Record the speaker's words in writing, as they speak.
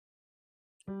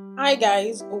Hi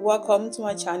guys, welcome to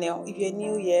my channel. If you're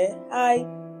new here, hi,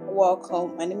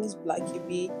 welcome. My name is Blackie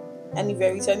B, and if you're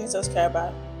a returning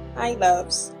subscriber, hi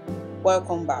loves,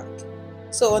 welcome back.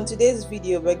 So on today's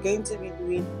video, we're going to be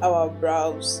doing our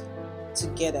brows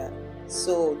together.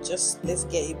 So just let's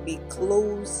get a bit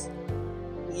close.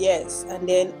 Yes, and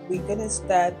then we're gonna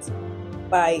start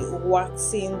by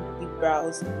waxing the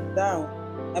brows down.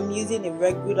 I'm using a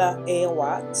regular air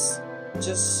wax,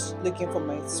 just looking for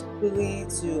my spoolie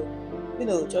to,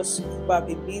 just scoop up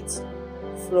a bit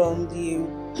from the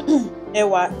hair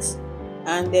wax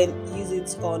and then use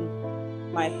it on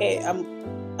my hair.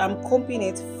 I'm combing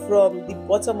it from the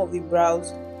bottom of the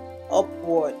brows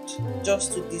upward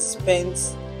just to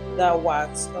dispense that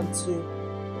wax onto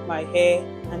my hair,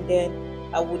 and then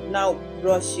I would now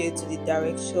brush it to the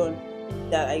direction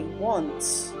that I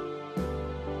want.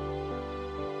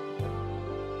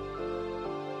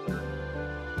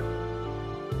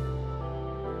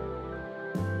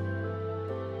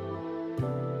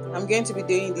 I'm going to be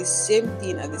doing the same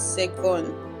thing at the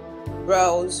second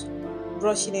brows,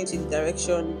 brushing it in the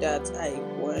direction that I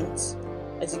want.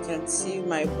 As you can see,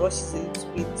 my brush is a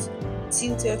little bit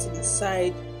tilted to the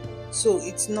side, so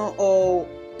it's not all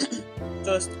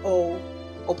just all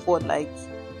upward. Like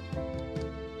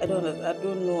I don't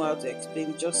know how to explain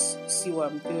it. Just see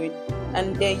what I'm doing,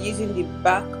 and then using the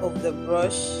back of the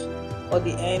brush or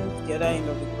the other end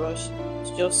of the brush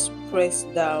to just press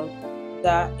down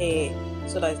that hair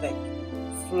so that it's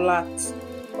like flat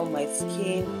on my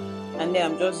skin, and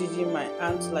then I'm just using my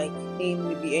hand to like clean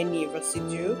maybe any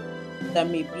residue that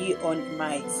may be on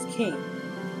my skin.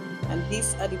 And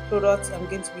these are the products I'm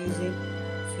going to be using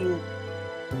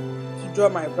to draw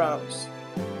my brows.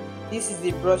 This is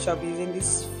the brush I'll be using,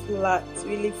 this flat,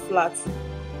 really flat,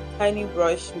 tiny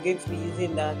brush. I'm going to be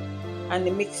using that, and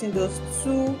then mixing those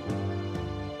two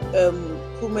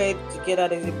pomade together.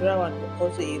 There's a brown and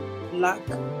also a black,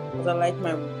 because I like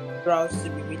my brows to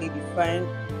be really defined.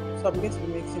 So I'm going to be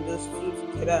mixing those two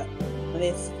together, and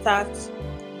then start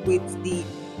with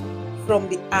from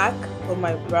the arc of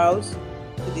my brows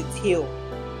to the tail.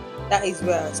 That is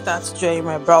where I start drawing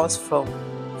my brows from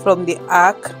the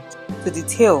arc to the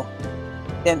tail.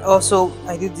 Then also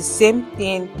I do the same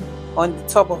thing on the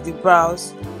top of the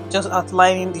brows, just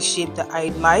outlining the shape that I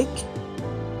like.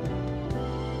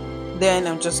 Then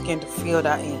I'm just going to fill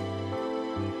that in,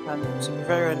 and to be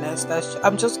very honest,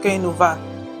 I'm just going over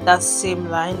that same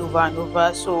line over and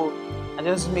over, so I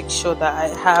just make sure that I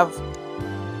have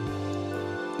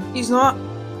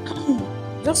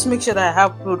just make sure that I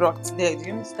have products there. Do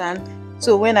you understand?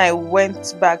 So when I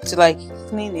went back to like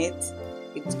clean it,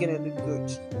 it's gonna look good.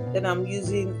 Then I'm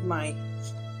using my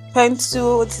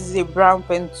pencil. This is a brown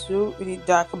pencil, really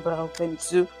dark brown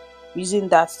pencil. I'm using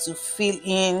that to fill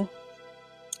in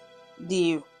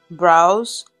the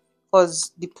brows,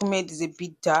 because the pomade is a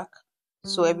bit dark,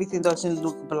 so everything doesn't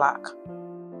look black.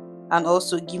 And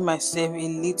also give myself a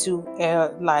little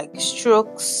like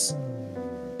strokes.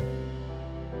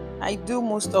 I do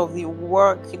most of the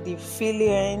work, the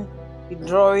filling, the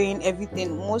drawing,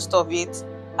 everything, most of it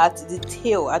at the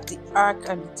tail, at the arc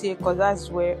and the tail, because that's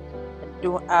where I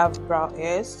don't have brow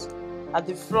hairs. At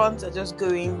the front, I just go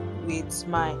in with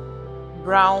my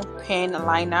brown pen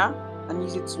liner and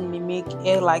use it to mimic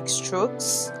hair-like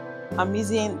strokes. I'm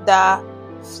using that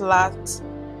flat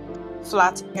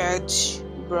edge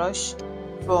brush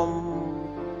from,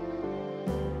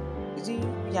 is it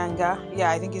Younger?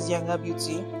 Yeah, I think it's Younger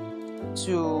Beauty,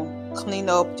 to clean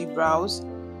up the brows.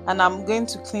 And I'm going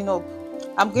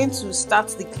to start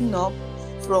the cleanup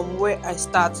from where I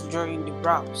start drawing the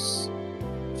brows,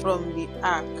 from the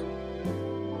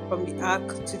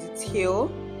arc to the tail.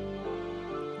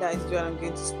 That is where I'm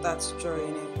going to start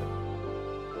drawing it,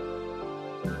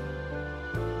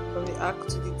 from the arc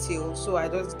to the tail, so I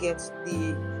just get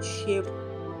the shape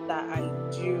that I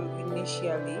drew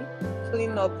initially.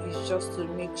 Clean up is just to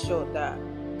make sure that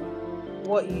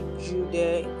what you drew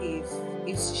there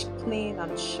is clean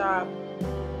and sharp.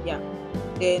 Yeah,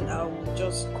 then I will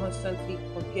just constantly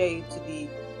compare it to the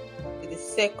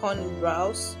second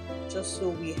brows, just so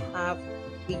we have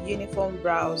the uniform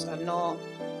brows and not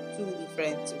two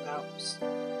different brows.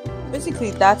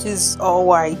 Basically, that is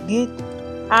all I did.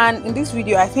 And in this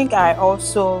video, I think I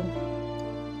also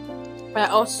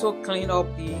clean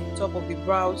up the top of the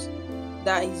brows.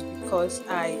 That is because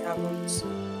I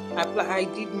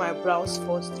did my brows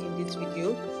first in this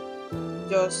video,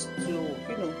 just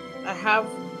to, I have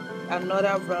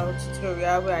another brow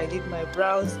tutorial where I did my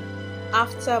brows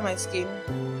after my skin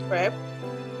prep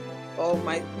or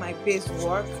my base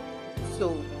work.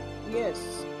 So yes,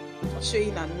 I'll show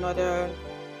you another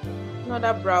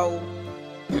brow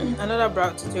another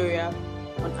brow tutorial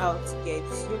on how to get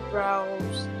your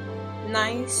brows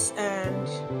nice and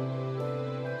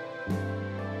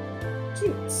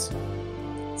cute.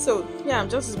 So yeah, I'm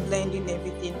just blending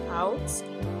everything out.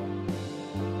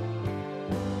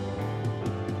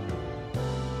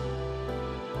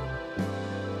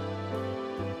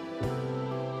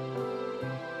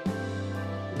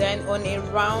 Then on a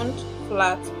round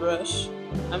flat brush,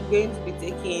 I'm going to be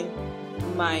taking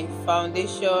my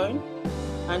foundation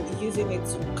and using it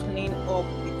to clean up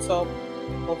the top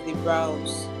of the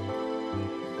brows,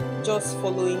 just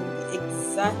following the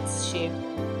exact shape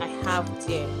I have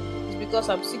there. It's because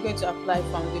I'm still going to apply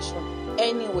foundation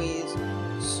anyways,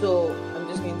 so I'm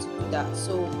just going to do that.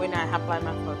 So when I apply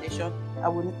my foundation,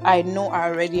 I know I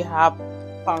already have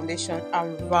foundation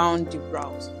around the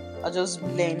brows. I'll just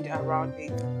blend around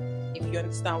it, if you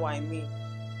understand what I mean,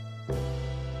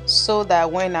 so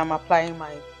that when I'm applying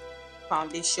my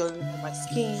foundation on my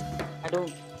skin, I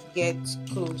don't get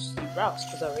close to the brows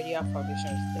because I already have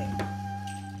foundations there.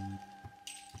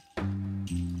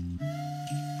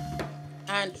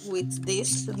 And with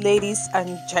this, ladies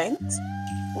and gents,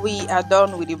 we are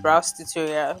done with the brows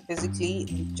tutorial. Basically,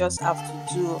 we just have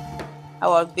to do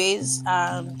our base,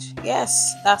 and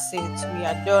yes, that's it. We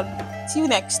are done. See you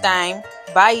next time.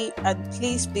 Bye, and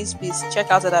please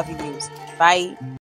check out other videos. Bye.